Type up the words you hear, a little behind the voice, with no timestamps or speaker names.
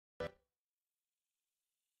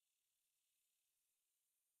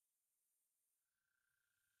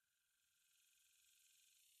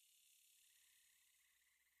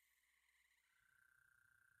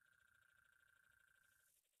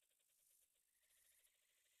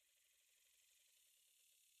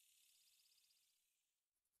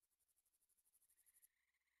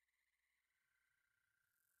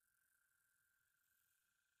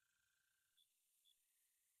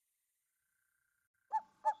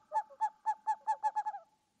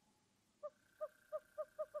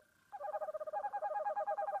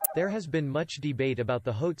There has been much debate about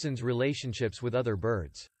the hoatzin's relationships with other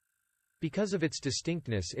birds. Because of its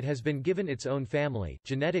distinctness, it has been given its own family.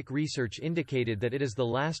 Genetic research indicated that it is the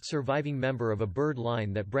last surviving member of a bird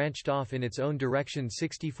line that branched off in its own direction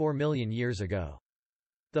 64 million years ago.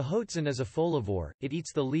 The hoatzin is a folivore. It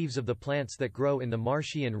eats the leaves of the plants that grow in the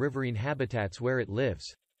marshy and riverine habitats where it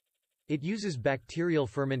lives. It uses bacterial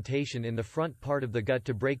fermentation in the front part of the gut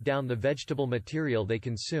to break down the vegetable material they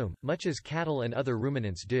consume, much as cattle and other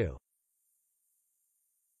ruminants do.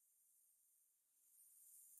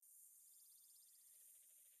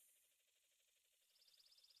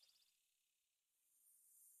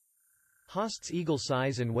 Haast's eagle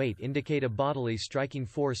size and weight indicate a bodily striking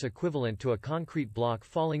force equivalent to a concrete block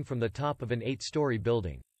falling from the top of an 8-story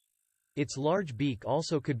building. Its large beak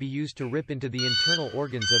also could be used to rip into the internal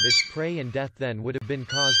organs of its prey, and death then would have been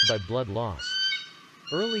caused by blood loss.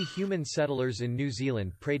 Early human settlers in New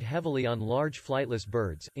Zealand preyed heavily on large flightless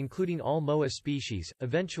birds, including all moa species,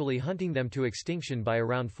 eventually hunting them to extinction by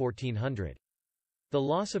around 1400. The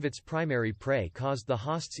loss of its primary prey caused the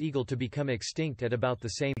Haast's eagle to become extinct at about the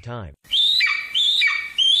same time.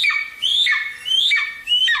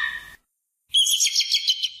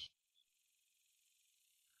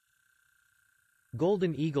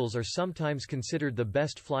 Golden eagles are sometimes considered the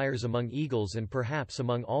best flyers among eagles and perhaps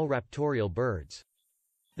among all raptorial birds.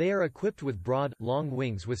 They are equipped with broad, long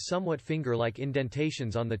wings with somewhat finger-like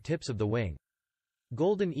indentations on the tips of the wing.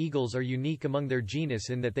 Golden eagles are unique among their genus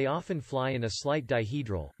in that they often fly in a slight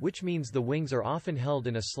dihedral, which means the wings are often held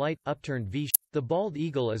in a slight, upturned V-shape. The bald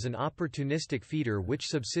eagle is an opportunistic feeder which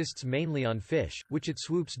subsists mainly on fish, which it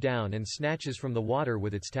swoops down and snatches from the water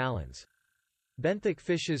with its talons. Benthic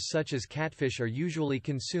fishes such as catfish are usually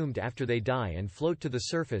consumed after they die and float to the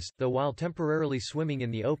surface, though while temporarily swimming in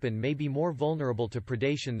the open may be more vulnerable to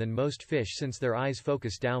predation than most fish since their eyes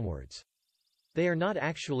focus downwards. They are not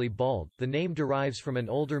actually bald, the name derives from an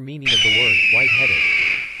older meaning of the word, white-headed.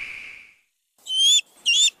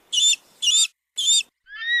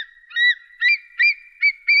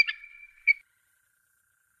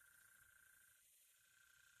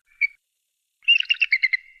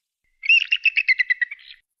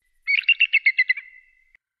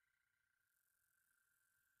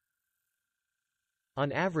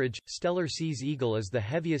 On average, Steller C's eagle is the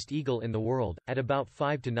heaviest eagle in the world, at about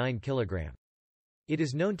 5 to 9 kg. It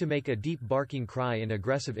is known to make a deep barking cry in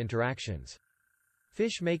aggressive interactions.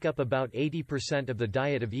 Fish make up about 80% of the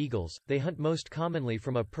diet of eagles. They hunt most commonly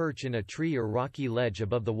from a perch in a tree or rocky ledge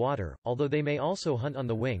above the water, although they may also hunt on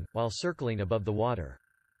the wing, while circling above the water.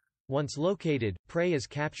 Once located, prey is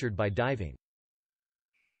captured by diving.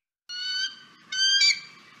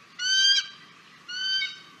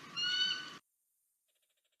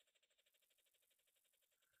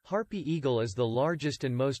 Harpy eagle is the largest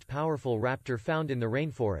and most powerful raptor found in the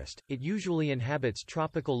rainforest. It usually inhabits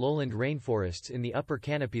tropical lowland rainforests in the upper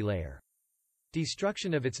canopy layer.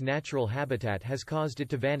 Destruction of its natural habitat has caused it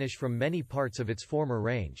to vanish from many parts of its former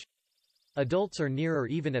range. Adults are near or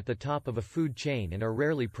even at the top of a food chain and are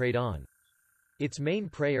rarely preyed on. Its main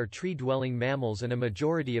prey are tree-dwelling mammals, and a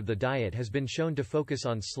majority of the diet has been shown to focus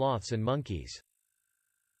on sloths and monkeys.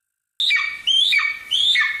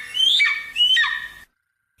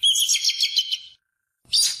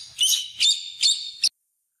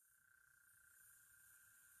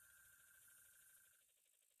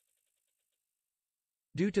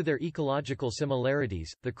 Due to their ecological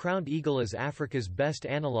similarities, the crowned eagle is Africa's best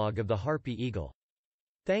analogue of the harpy eagle.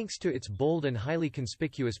 Thanks to its bold and highly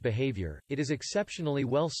conspicuous behavior, it is exceptionally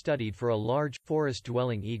well studied for a large,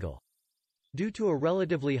 forest-dwelling eagle. Due to a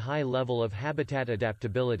relatively high level of habitat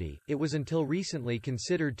adaptability, it was until recently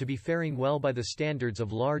considered to be faring well by the standards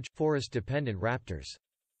of large, forest-dependent raptors.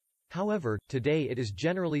 However, today it is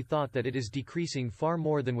generally thought that it is decreasing far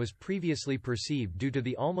more than was previously perceived due to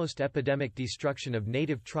the almost epidemic destruction of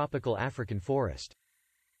native tropical African forest.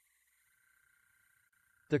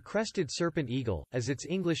 The crested serpent eagle, as its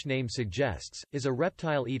English name suggests, is a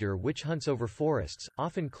reptile eater which hunts over forests,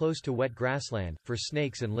 often close to wet grassland, for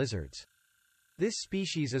snakes and lizards. This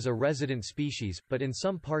species is a resident species, but in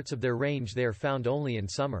some parts of their range they are found only in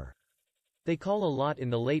summer. They call a lot in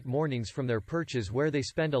the late mornings from their perches where they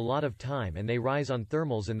spend a lot of time, and they rise on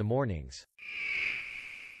thermals in the mornings.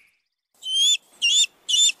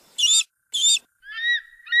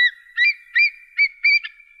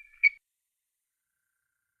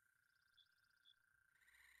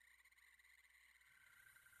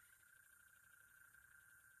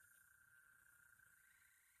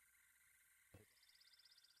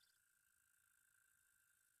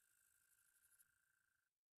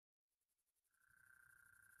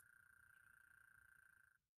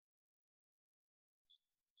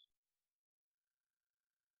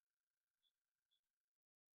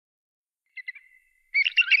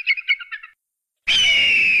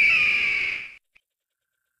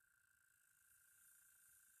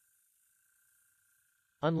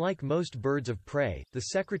 Unlike most birds of prey, the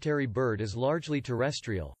secretary bird is largely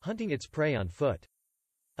terrestrial, hunting its prey on foot.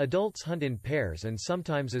 Adults hunt in pairs and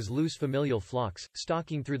sometimes as loose familial flocks,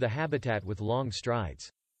 stalking through the habitat with long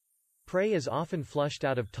strides. Prey is often flushed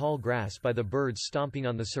out of tall grass by the birds stomping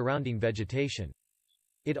on the surrounding vegetation.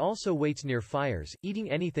 It also waits near fires,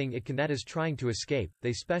 eating anything it can that is trying to escape.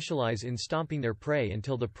 They specialize in stomping their prey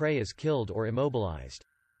until the prey is killed or immobilized.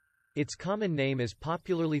 Its common name is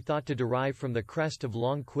popularly thought to derive from the crest of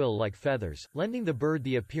long quill-like feathers, lending the bird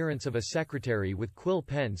the appearance of a secretary with quill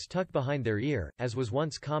pens tucked behind their ear, as was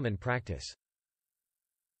once common practice.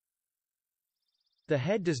 The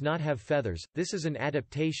head does not have feathers. This is an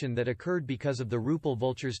adaptation that occurred because of the rupal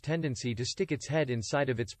vulture's tendency to stick its head inside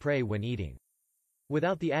of its prey when eating.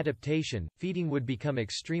 Without the adaptation, feeding would become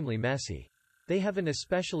extremely messy. They have an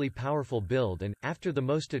especially powerful build and, after the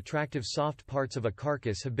most attractive soft parts of a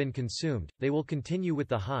carcass have been consumed, they will continue with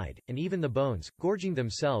the hide, and even the bones, gorging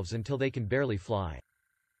themselves until they can barely fly.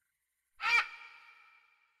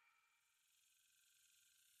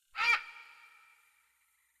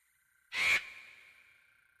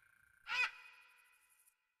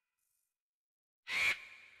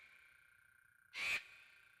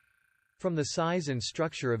 From the size and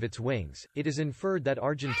structure of its wings, it is inferred that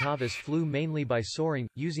Argentavis flew mainly by soaring,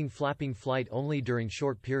 using flapping flight only during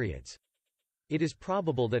short periods. It is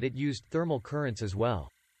probable that it used thermal currents as well.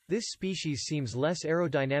 This species seems less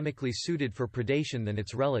aerodynamically suited for predation than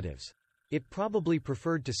its relatives. It probably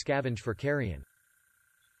preferred to scavenge for carrion.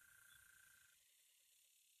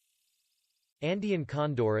 Andean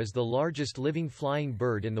condor is the largest living flying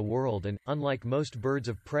bird in the world and, unlike most birds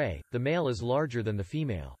of prey, the male is larger than the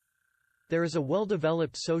female. There is a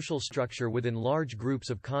well-developed social structure within large groups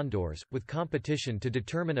of condors, with competition to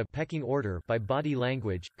determine a pecking order by body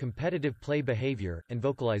language, competitive play behavior, and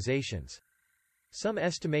vocalizations. Some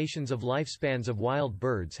estimations of lifespans of wild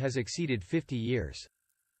birds has exceeded 50 years.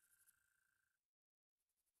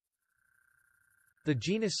 The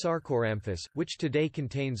genus Sarcoramphus, which today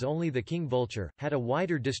contains only the king vulture, had a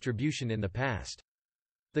wider distribution in the past.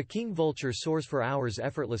 The king vulture soars for hours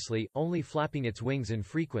effortlessly, only flapping its wings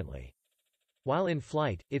infrequently. While in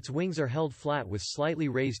flight, its wings are held flat with slightly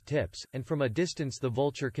raised tips, and from a distance the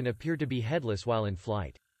vulture can appear to be headless while in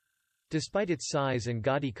flight. Despite its size and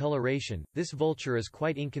gaudy coloration, this vulture is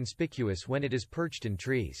quite inconspicuous when it is perched in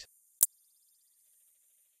trees.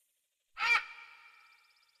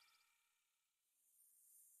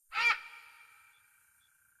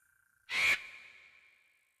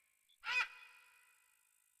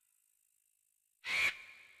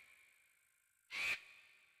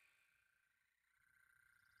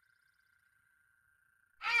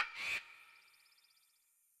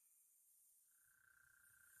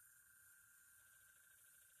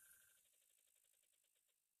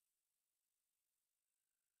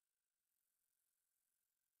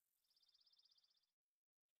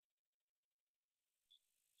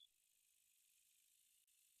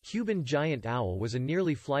 Cuban giant owl was a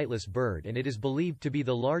nearly flightless bird and it is believed to be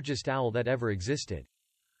the largest owl that ever existed.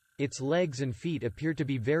 Its legs and feet appear to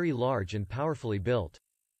be very large and powerfully built.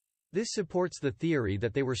 This supports the theory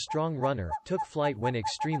that they were strong runner, took flight when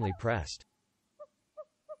extremely pressed.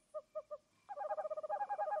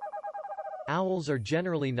 Owls are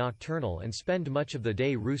generally nocturnal and spend much of the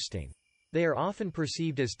day roosting. They are often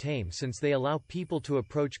perceived as tame since they allow people to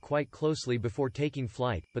approach quite closely before taking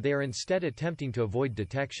flight, but they are instead attempting to avoid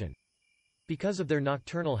detection. Because of their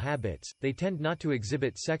nocturnal habits, they tend not to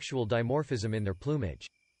exhibit sexual dimorphism in their plumage.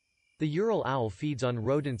 The Ural owl feeds on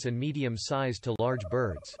rodents and medium-sized to large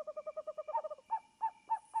birds.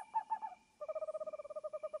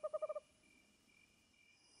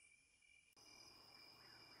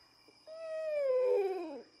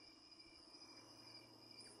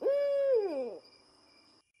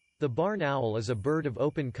 The barn owl is a bird of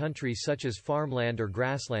open country such as farmland or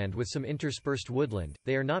grassland with some interspersed woodland.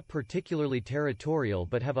 They are not particularly territorial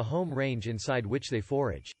but have a home range inside which they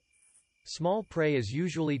forage. Small prey is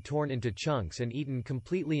usually torn into chunks and eaten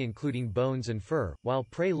completely including bones and fur, while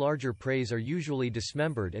larger preys are usually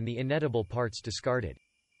dismembered and the inedible parts discarded.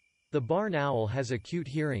 The barn owl has acute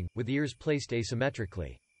hearing, with ears placed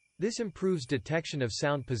asymmetrically. This improves detection of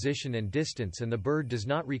sound position and distance and the bird does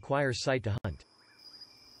not require sight to hunt.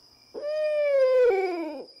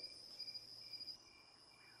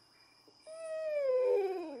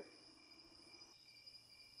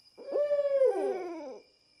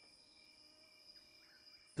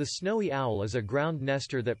 The snowy owl is a ground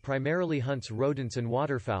nester that primarily hunts rodents and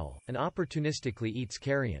waterfowl, and opportunistically eats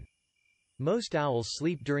carrion. Most owls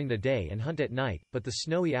sleep during the day and hunt at night, but the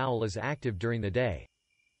snowy owl is active during the day.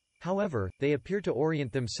 However, they appear to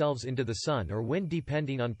orient themselves into the sun or wind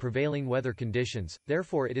depending on prevailing weather conditions,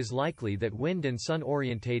 therefore it is likely that wind and sun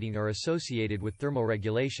orientating are associated with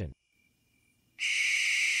thermoregulation.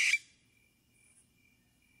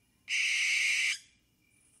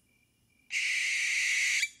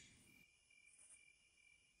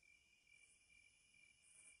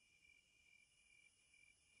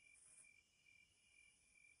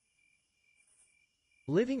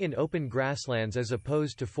 Living in open grasslands as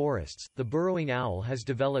opposed to forests, the burrowing owl has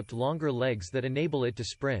developed longer legs that enable it to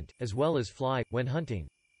sprint, as well as fly, when hunting.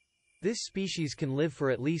 This species can live for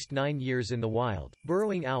at least 9 years in the wild.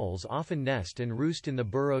 Burrowing owls often nest and roost in the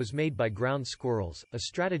burrows made by ground squirrels, a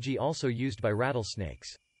strategy also used by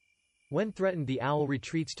rattlesnakes. When threatened, the owl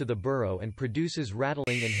retreats to the burrow and produces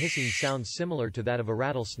rattling and hissing sounds similar to that of a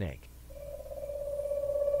rattlesnake.